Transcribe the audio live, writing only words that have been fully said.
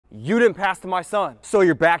You didn't pass to my son, so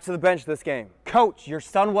you're back to the bench this game. Coach, your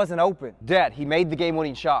son wasn't open. Dad, he made the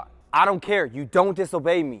game-winning shot. I don't care. You don't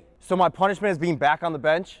disobey me. So my punishment is being back on the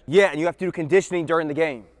bench? Yeah, and you have to do conditioning during the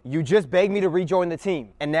game. You just begged me to rejoin the team,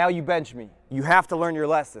 and now you bench me. You have to learn your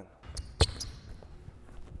lesson.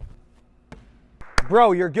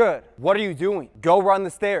 Bro, you're good. What are you doing? Go run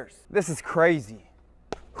the stairs. This is crazy.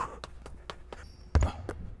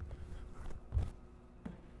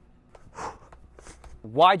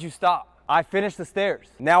 Why'd you stop? I finished the stairs.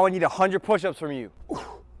 Now I need 100 push-ups from you.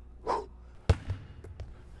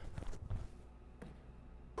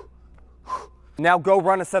 Now go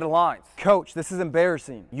run a set of lines. Coach, this is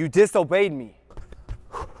embarrassing. You disobeyed me.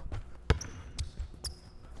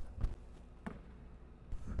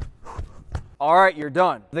 All right, you're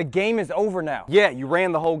done. The game is over now. Yeah, you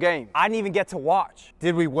ran the whole game. I didn't even get to watch.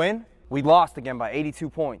 Did we win? We lost again by 82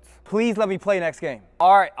 points. Please let me play next game.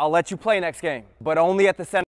 All right, I'll let you play next game, but only at the center.